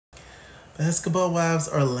Basketball Wives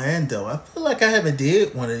Orlando. I feel like I haven't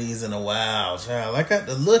did one of these in a while, child. I got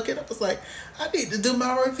to look and I was like, I need to do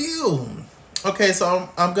my review. Okay, so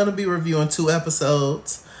I'm gonna be reviewing 2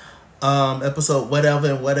 episodes. Episode whatever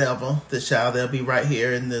and whatever. The child, they'll be right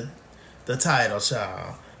here in the title,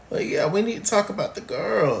 child. But yeah, we need to talk about the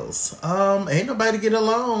girls. Ain't nobody get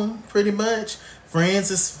along, pretty much.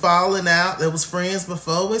 Friends is falling out. There was Friends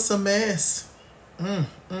before. It's a mess.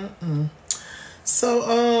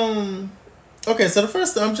 So, okay, so the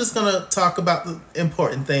first thing, I'm just going to talk about the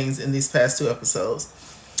important things in these past 2 episodes.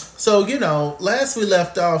 So, last we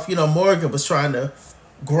left off, Morgan was trying to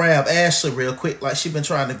grab Ashley real quick. Like, she'd been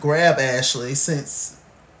trying to grab Ashley since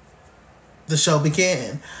the show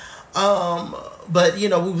began. But, we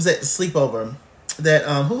was at the sleepover. That,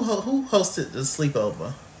 who hosted the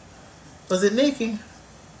sleepover? Was it Nikki?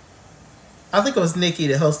 I think it was Nikki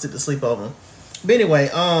that hosted the sleepover. But anyway,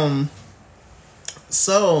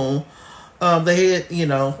 so they had,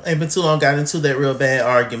 ain't been too long, got into that real bad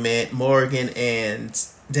argument. Morgan and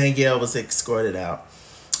Danielle was escorted out.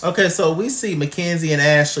 Okay, so we see Mackenzie and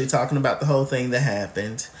Ashley talking about the whole thing that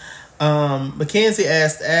happened. Mackenzie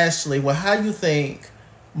asked Ashley, well, how you think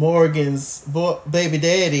Morgan's baby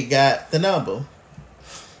daddy got the number?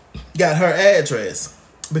 Got her address?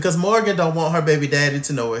 Because Morgan don't want her baby daddy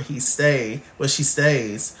to know where she stays.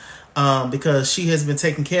 Because she has been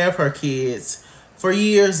taking care of her kids for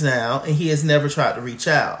years now, and he has never tried to reach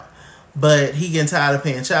out. But he getting tired of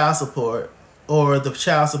paying child support, or the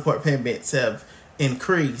child support payments have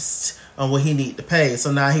increased on what he need to pay.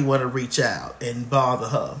 So now he want to reach out and bother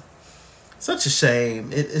her. Such a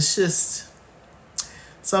shame. It's just,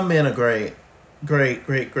 some men are great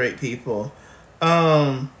people.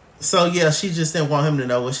 So yeah, she just didn't want him to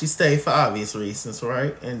know where she stayed for obvious reasons,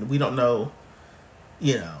 right? And we don't know,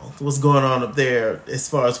 what's going on up there as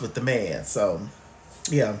far as with the man. So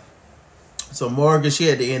yeah. So Morgan, she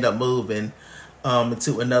had to end up moving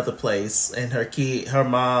into another place, and her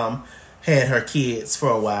mom had her kids for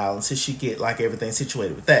a while until she get like everything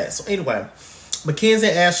situated with that. So anyway, Mackenzie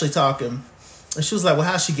and Ashley talking, and she was like, well,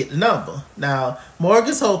 how'd she get the number? Now,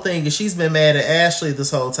 Morgan's whole thing is she's been mad at Ashley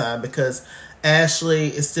this whole time because Ashley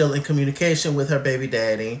is still in communication with her baby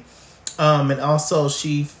daddy. And also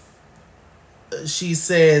she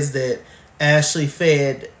says that Ashley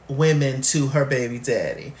fed women to her baby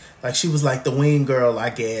daddy. Like, she was like the wing girl,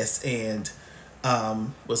 I guess, and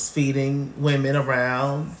was feeding women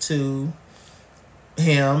around to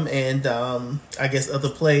him and I guess other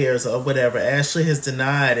players or whatever. Ashley has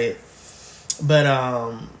denied it. But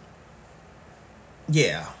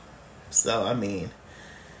yeah. So I mean,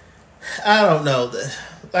 I don't know.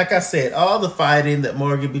 Like I said, all the fighting that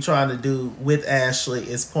Morgan be trying to do with Ashley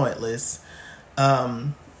is pointless.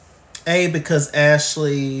 A, because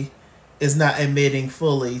Ashley is not admitting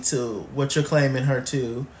fully to what you're claiming her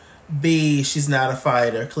to. B, she's not a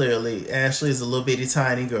fighter, clearly. Ashley is a little bitty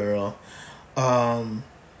tiny girl. And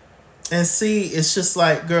C, it's just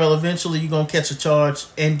like, girl, eventually you're going to catch a charge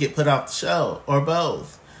and get put off the show, or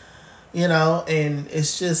both. And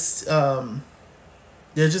it's just, there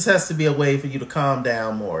just has to be a way for you to calm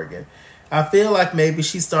down, Morgan. I feel like maybe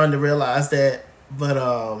she's starting to realize that, but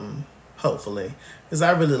hopefully, because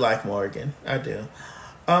I really like Morgan. I do.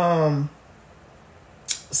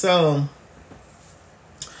 So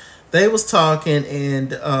they was talking,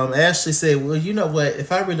 and Ashley said, well, you know what?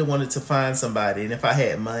 If I really wanted to find somebody, and if I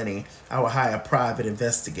had money, I would hire a private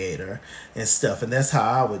investigator and stuff, and that's how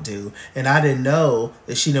I would do. And I didn't know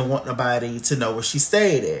that she didn't want nobody to know where she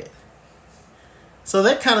stayed at. So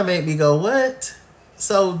that kind of made me go, what?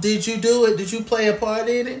 So did you do it? Did you play a part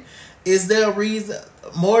in it? Is there a reason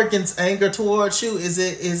Morgan's anger towards you? Is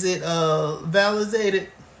it validated,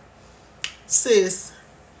 sis?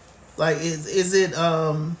 Like, is it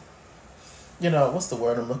what's the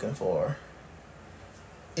word I'm looking for?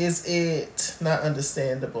 Is it not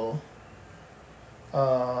understandable?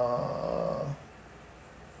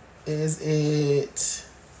 Is it,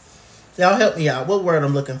 y'all help me out. What word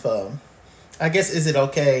I'm looking for? I guess, is it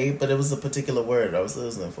okay? But it was a particular word I was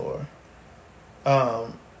listening for.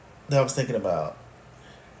 That I was thinking about.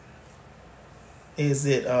 Is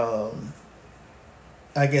it I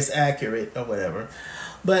guess accurate or whatever.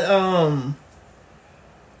 But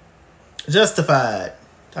justified.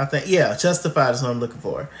 I think, yeah, justified is what I'm looking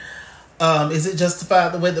for. Is it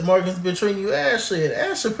justified the way that Morgan's been treating you, Ashley? And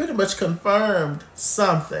Ashley pretty much confirmed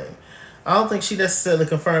something. I don't think she necessarily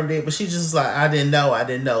confirmed it, but she just like, I didn't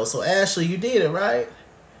know. So Ashley, you did it, right?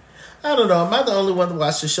 I don't know. Am I the only one that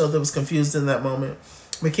watched the show that was confused in that moment?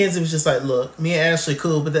 Mackenzie was just like, look, me and Ashley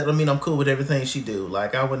cool, but that don't mean I'm cool with everything she do.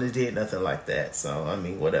 Like, I wouldn't have did nothing like that. So, I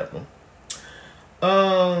mean, whatever.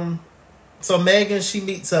 So Megan, she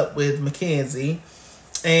meets up with Mackenzie,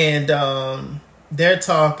 and they're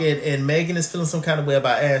talking, and Megan is feeling some kind of way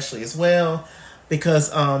about Ashley as well,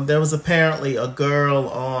 because there was apparently a girl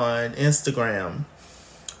on Instagram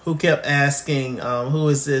who kept asking, who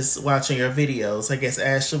is this watching your videos? I guess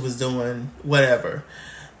Ashley was doing whatever.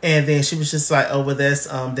 And then she was just like, oh, well, that's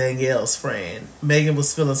Danielle's friend. Megan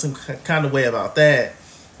was feeling some kind of way about that.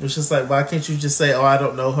 It was just like, why can't you just say, oh, I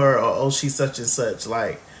don't know her, or oh, she's such and such.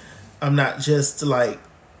 Like, I'm not just like,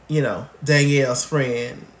 you know, Danielle's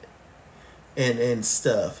friend and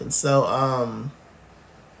stuff. And so,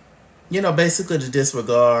 you know, basically to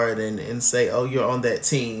disregard and say, oh, you're on that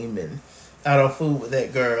team and I don't fool with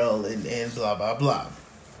that girl and blah, blah, blah.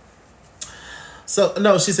 So,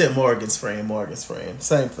 no, she said Morgan's friend.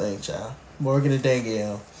 Same thing, child. Morgan and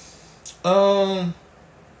Danielle.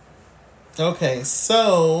 Okay,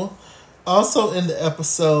 so also in the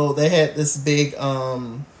episode, they had this big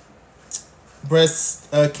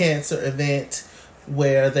breast cancer event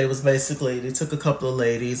where they took a couple of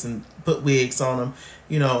ladies and put wigs on them.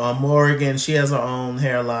 You know, Morgan, she has her own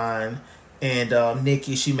hairline, and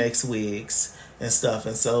Nikki, she makes wigs and stuff.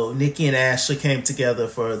 And so Nikki and Ashley came together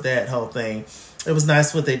for that whole thing. It was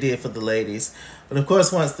nice what they did for the ladies. But of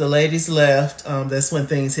course, once the ladies left, that's when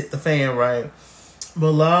things hit the fan, right?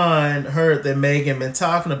 Mulan heard that Megan been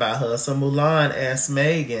talking about her. So Mulan asked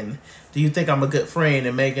Megan, do you think I'm a good friend?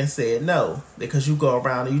 And Megan said, no, because you go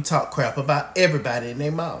around and you talk crap about everybody and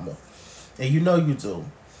their mama. And you know you do.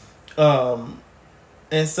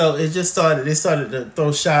 And so they started to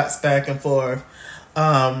throw shots back and forth.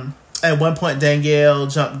 At one point, Danielle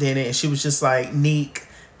jumped in it and she was just like, Neek,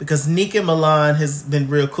 because Neek and Milan has been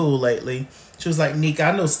real cool lately. She was like, Neek,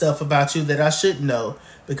 I know stuff about you that I shouldn't know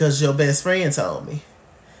because your best friend told me.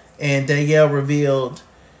 And Danielle revealed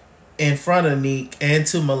in front of Neek and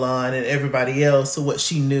to Milan and everybody else what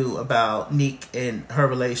she knew about Neek and her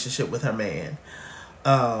relationship with her man.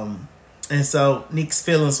 And so Neek's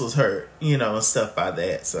feelings was hurt, you know, and stuff by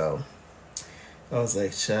that. So I was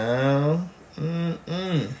like, child.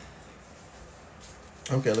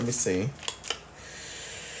 Okay, let me see.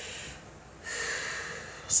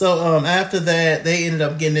 So after that, they ended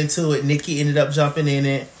up getting into it. Nikki ended up jumping in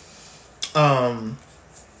it. You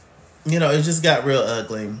know, it just got real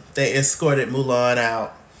ugly. They escorted Mulan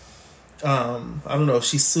out. I don't know if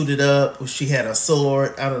she suited up, if she had a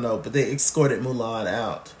sword. I don't know, but they escorted Mulan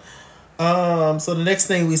out. So the next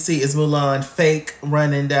thing we see is Mulan fake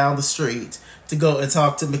running down the street to go and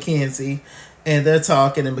talk to Mackenzie. And they're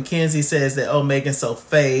talking, and Mackenzie says that, oh, Megan's so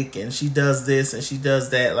fake, and she does this and she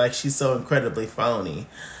does that, like she's so incredibly phony.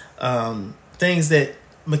 Things that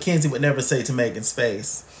Mackenzie would never say to Megan's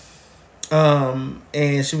face.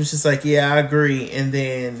 And she was just like, yeah, I agree. And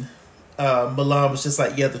then Mulan was just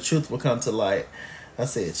like, yeah, the truth will come to light. I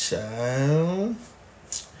said, child.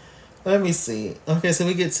 Let me see. Okay, so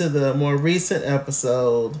we get to the more recent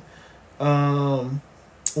episode. One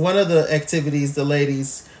of the activities the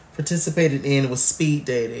ladies participated in was speed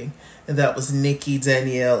dating, and that was Nikki,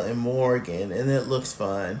 Danielle, and Morgan, and it looked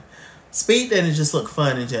fun. Speed dating just looked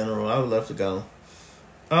fun in general. I would love to go.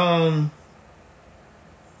 Let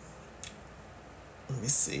me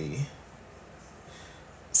see.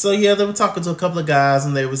 So yeah, they were talking to a couple of guys,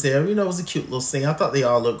 and they was there. You know, it was a cute little scene. I thought they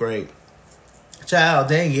all looked great. Child,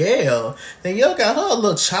 Danielle got her a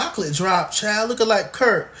little chocolate drop, child, looking like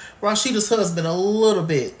Kurt, Rashida's husband, a little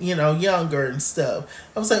bit, you know, younger and stuff.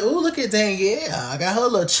 I was like, ooh, look at Danielle. I got her a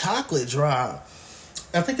little chocolate drop.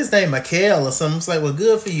 I think his name Mikhail or something. I was like, well,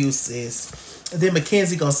 good for you, sis. And then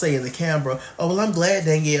Mackenzie gonna say in the camera, oh, well, I'm glad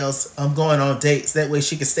Danielle's going on dates. That way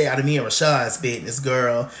she can stay out of me and Rashad's business,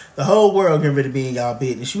 girl. The whole world getting ready to be in y'all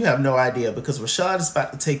business. You have no idea because Rashad is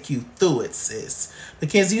about to take you through it, sis.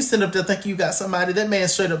 Mackenzie, you sit up there thinking you got somebody. That man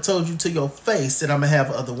straight up told you to your face that I'm going to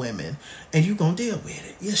have other women. And you going to deal with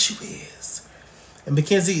it. Yes, you is. And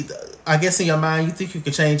Mackenzie, I guess in your mind, you think you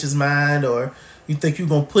can change his mind, or you think you're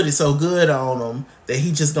going to put it so good on him that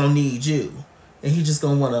he just going to need you. And he just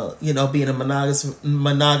going to want to, you know, be in a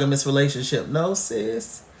monogamous relationship. No,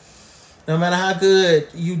 sis. No matter how good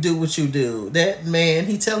you do what you do, that man,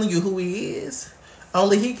 he telling you who he is.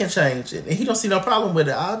 Only he can change it. And he don't see no problem with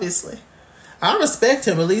it, obviously. I respect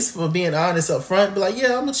him, at least for being honest up front. Be like,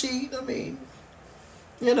 yeah, I'm a cheat. I mean,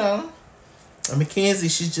 you know. And Mackenzie,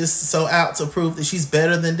 she's just so out to prove that she's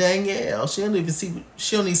better than Danielle. She don't even see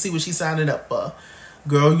what she's signing up for.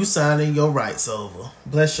 Girl, you signing your rights over.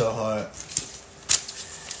 Bless your heart.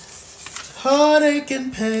 Heartache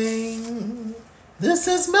and pain. This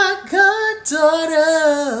is my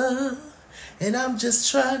goddaughter, and I'm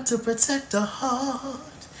just trying to protect her heart.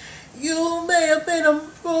 You may have been a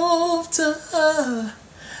move to her,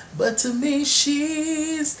 But to me,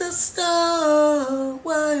 she's the star.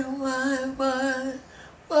 Why?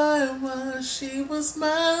 She was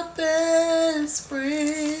my best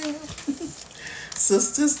friend.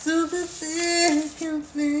 Sisters do the thick and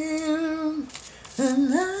thin.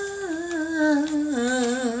 And I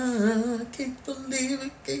can't believe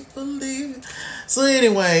it. So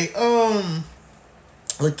anyway,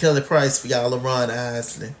 look, Kelly Price for y'all, LaRon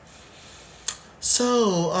Isley.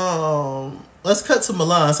 So, let's cut to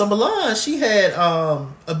Milan. So Milan, she had a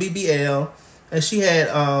BBL, and she had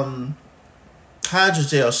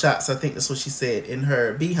hydrogel shots, I think that's what she said, in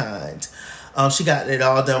her behind. She got it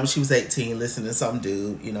all done when she was 18, listening to some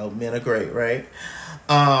dude. You know, men are great, right?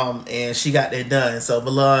 And she got that done. So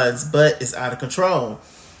Milan's butt is out of control.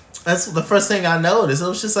 That's the first thing I noticed. It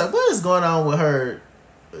was just like, what is going on with her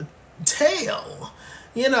tail?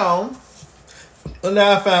 You know? But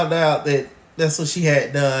now I found out that that's what she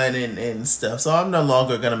had done and stuff. So I'm no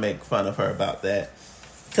longer going to make fun of her about that.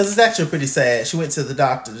 Because it's actually pretty sad. She went to the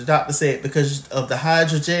doctor. The doctor said because of the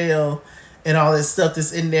hydrogel and all that stuff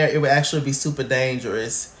that's in there, it would actually be super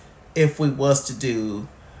dangerous if we was to do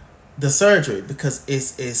the surgery, because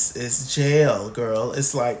it's gel, girl.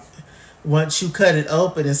 It's like once you cut it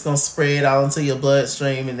open, it's gonna spread all into your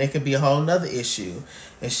bloodstream, and it could be a whole nother issue.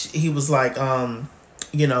 And he was like,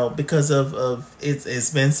 you know, because of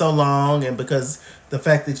it's been so long, and because the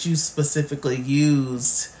fact that you specifically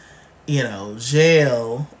used, you know,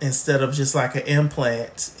 gel instead of just like an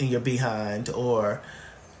implant in your behind, or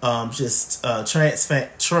just fat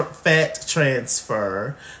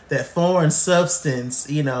transfer, that foreign substance,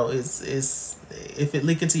 you know, is if it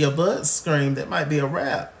leak into your bloodstream, that might be a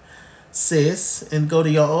wrap, sis, and go to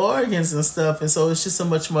your organs and stuff. And so it's just a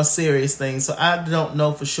much more serious thing. So I don't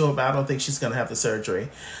know for sure, but I don't think she's going to have the surgery.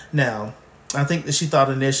 Now, I think that she thought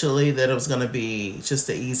initially that it was going to be just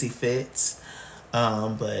an easy fix.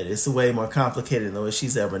 But it's way more complicated than what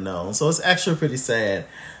she's ever known. So it's actually pretty sad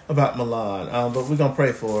about Milan. But we're going to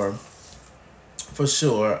pray for her for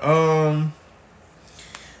sure.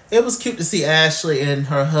 It was cute to see Ashley and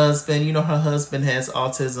her husband. You know, her husband has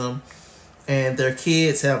autism, and their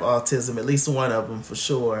kids have autism, at least one of them for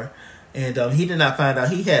sure. And he did not find out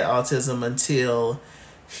he had autism until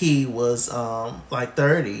he was like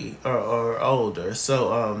 30 or older.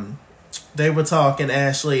 So they were talking,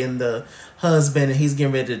 Ashley and the husband, and he's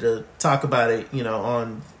getting ready to talk about it, you know,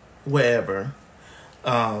 on wherever,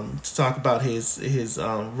 to talk about his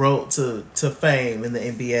road to fame in the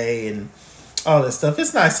NBA and all that stuff.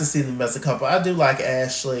 It's nice to see them as a couple. I do like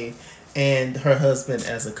Ashley and her husband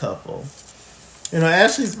as a couple. You know,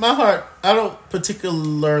 Ashley's my heart. I don't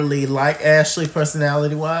particularly like Ashley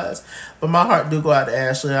personality wise, but my heart do go out to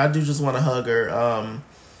Ashley. I do just want to hug her.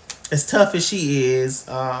 As tough as she is,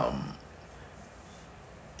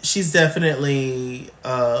 she's definitely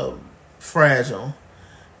fragile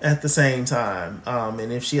at the same time.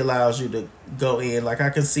 And if she allows you to go in, like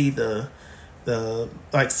I can see the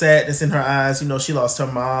like sadness in her eyes. You know, she lost her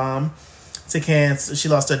mom to cancer. She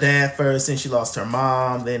lost her dad first, and she lost her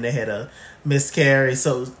mom. Then they had a miscarriage.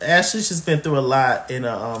 So Ashley's just been through a lot in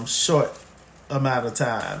a short amount of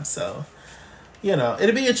time. So, you know,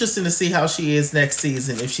 it'll be interesting to see how she is next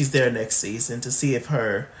season, if she's there next season, to see if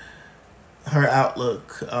her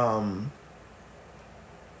outlook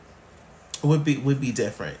would be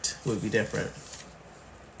different.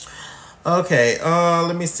 Okay,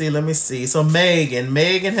 let me see. So Megan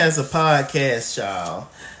has a podcast, y'all.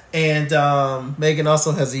 And Megan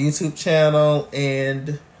also has a YouTube channel.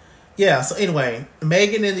 And yeah, so anyway,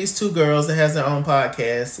 Megan and these two girls that has their own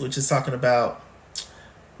podcast, which is talking about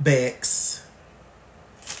Bex.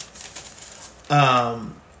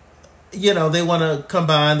 You know, they want to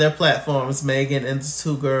combine their platforms, Megan and the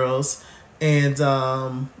two girls. And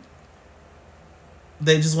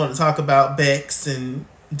they just want to talk about Bex and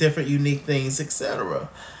different unique things, etc.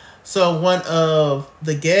 So one of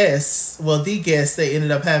the guests they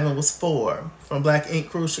ended up having was Phor from Black Ink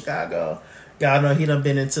Crew Chicago. Y'all know he done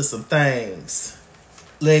been into some things,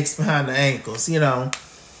 legs behind the ankles, you know.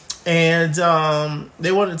 And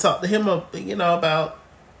they wanted to talk to him, you know, about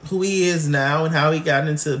who he is now and how he got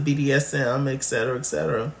into BDSM, etc.,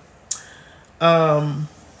 etc. And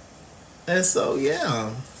so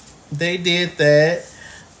yeah, they did that.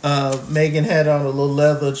 Megan had on a little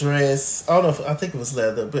leather dress. I think it was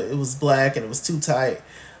leather, but it was black and it was too tight.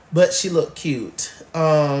 But she looked cute.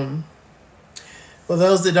 For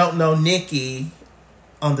those that don't know, Nikki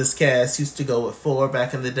on this cast used to go with Phor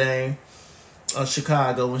back in the day on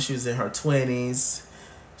Chicago when she was in her 20s.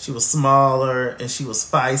 She was smaller and she was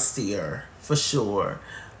feistier, for sure.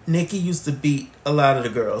 Nikki used to beat a lot of the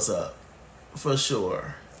girls up, for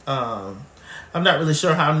sure. I'm not really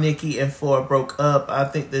sure how Nikki and Phor broke up. I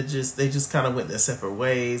think they just kind of went their separate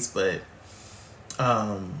ways, but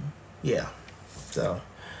yeah. So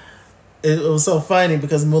it was so funny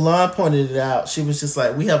because Mulan pointed it out. She was just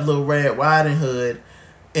like, we have Little Red Riding Hood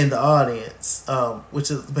in the audience,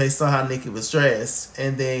 which is based on how Nikki was dressed.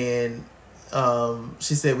 And then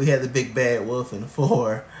she said we had the big bad wolf in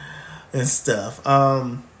Phor and stuff.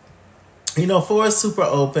 You know, Phor is super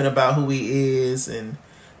open about who he is and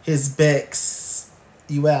his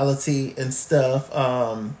Bex-uality and stuff.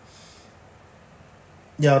 Y'all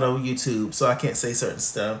know YouTube, so I can't say certain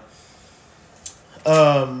stuff.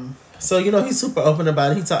 So, you know, he's super open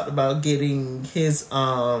about it. He talked about getting his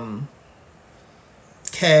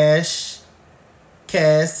Cass,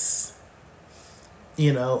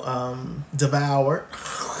 you know, devoured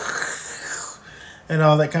and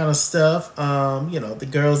all that kind of stuff. You know, the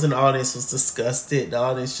girls in the audience was disgusted. The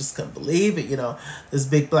audience just couldn't believe it. You know, this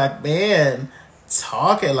big black man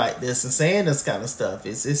talking like this and saying this kind of stuff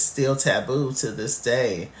is still taboo to this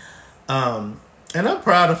day. And I'm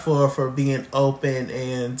proud of Phor for being open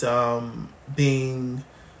and being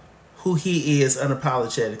who he is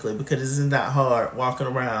unapologetically, because it's not hard walking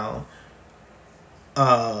around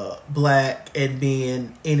black and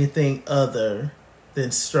being anything other than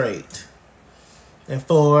straight. And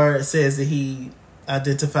Phor says that he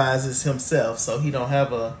identifies as himself, so he don't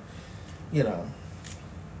have a, you know,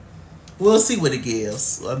 we'll see what it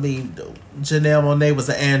gives. I mean, Janelle Monáe was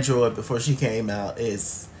an android before she came out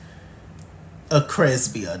as a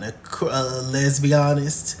lesbian, a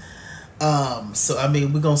lesbianist. So I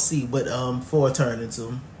mean, we're gonna see what Phor turned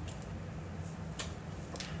into.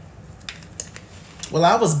 Well,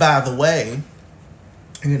 I was, by the way,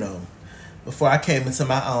 you know, before I came into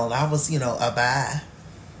my own, I was, you know, a bi.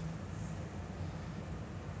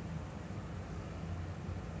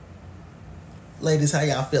 Ladies, how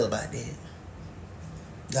y'all feel about that?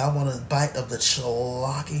 Y'all want a bite of the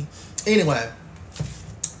chalky? Anyway,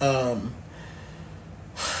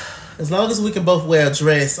 as long as we can both wear a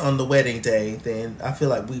dress on the wedding day, then I feel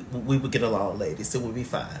like we would get along, ladies. It would be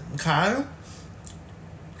fine. Okay?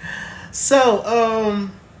 So,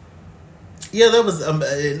 yeah, that was,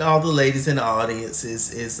 and all the ladies in the audience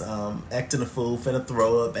is acting a fool, finna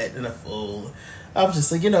throw up, acting a fool. I was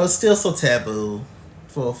just like, you know, it's still so taboo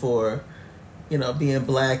for you know, being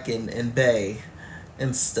black and bae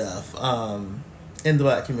and stuff in the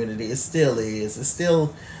black community. It still is. It's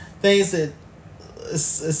still things that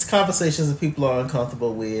it's conversations that people are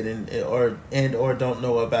uncomfortable with or don't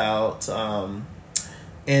know about,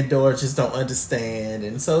 and or just don't understand.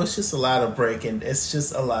 And so it's just a lot of breaking. It's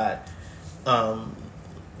just a lot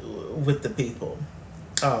with the people,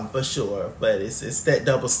 for sure. But it's that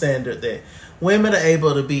double standard that women are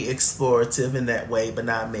able to be explorative in that way, but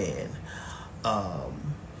not men.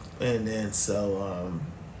 And then so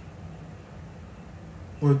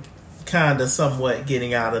we're kind of somewhat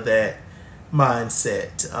getting out of that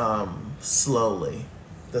mindset slowly,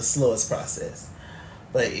 the slowest process.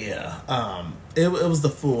 But yeah, it was the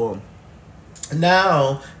fool.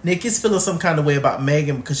 Now Nikki's feeling some kind of way about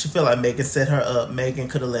Megan because she feel like Megan set her up. Megan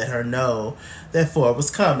could have let her know that Phor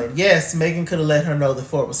was coming. Yes, Megan could have let her know that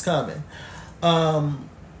Phor was coming.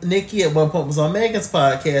 Nikki at one point was on Megan's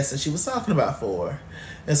podcast and she was talking about Phor.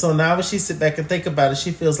 And so now when she sit back and think about it,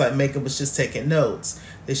 she feels like Megan was just taking notes,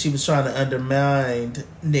 that she was trying to undermine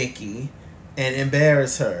Nikki and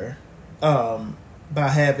embarrass her by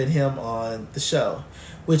having him on the show,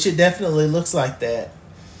 which it definitely looks like that.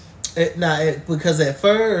 Because at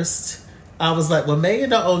first I was like, well,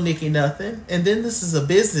 Megan don't owe Nikki nothing, and then this is a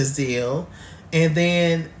business deal, and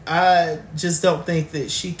then I just don't think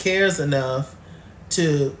that she cares enough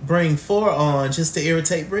to bring Phor on just to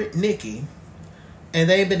irritate Nikki, and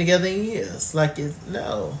they ain't been together in years. Like,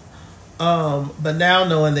 no. But now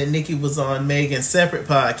knowing that Nikki was on Megan's separate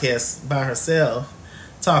podcast by herself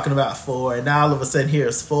talking about Phor, and now all of a sudden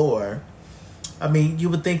here's Phor. I mean, you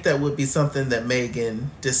would think that would be something that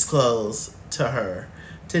Megan disclosed to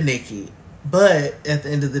Nikki. But at the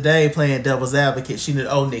end of the day, playing devil's advocate, she didn't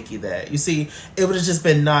owe Nikki that. You see, it would have just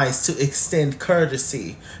been nice to extend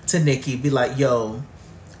courtesy to Nikki. Be like, yo,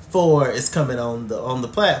 Phor is coming on the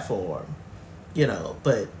platform. You know,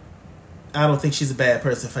 but I don't think she's a bad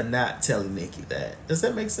person for not telling Nikki that. Does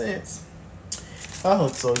that make sense? I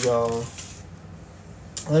hope so, y'all.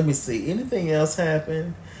 Let me see. Anything else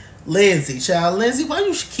happen? Lindsay, child. Lindsay, why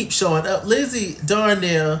you keep showing up? Lindsay, darn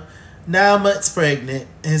near 9 months pregnant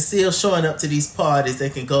and still showing up to these parties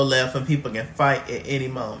that can go left and people can fight at any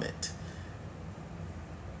moment.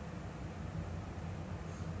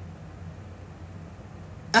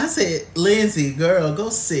 I said, Lindsay, girl, go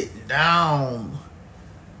sit down.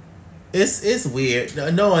 It's weird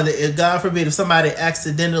knowing that if God forbid if somebody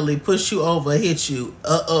accidentally push you over, hit you,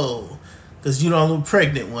 because you don't look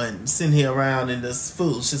pregnant one sitting here around in this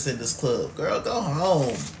foolishness in this club. Girl, go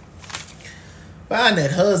home. Find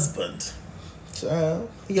that husband. Child,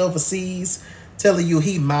 he overseas telling you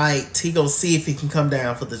he gonna see if he can come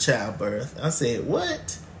down for the childbirth. I said,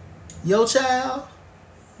 what? Your child?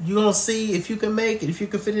 You gonna see if you can make it, if you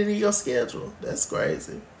can fit it in your schedule? That's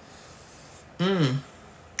crazy.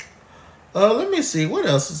 Let me see what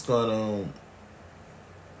else is going on.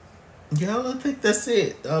 Y'all, I think that's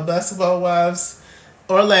it. Basketball Wives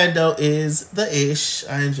Orlando is the ish.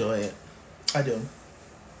 I enjoy it. I do.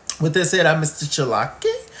 With that said, I'm Mr.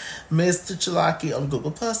 Chalaki. Mr. Chalaki on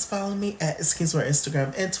Google Plus. Follow me at Excuse on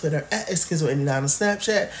Instagram and Twitter, at Excuse89 on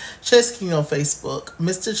Snapchat, Chase King on Facebook,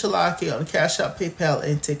 Mr. Chalaki on Cash App, PayPal,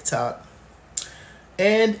 and TikTok.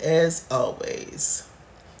 And as always,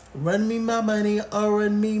 run me my money or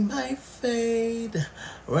run me my fade.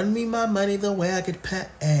 Run me my money the way I get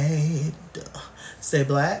paid. Stay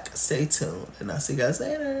black, stay tuned, and I'll see you guys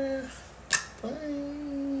later. Bye.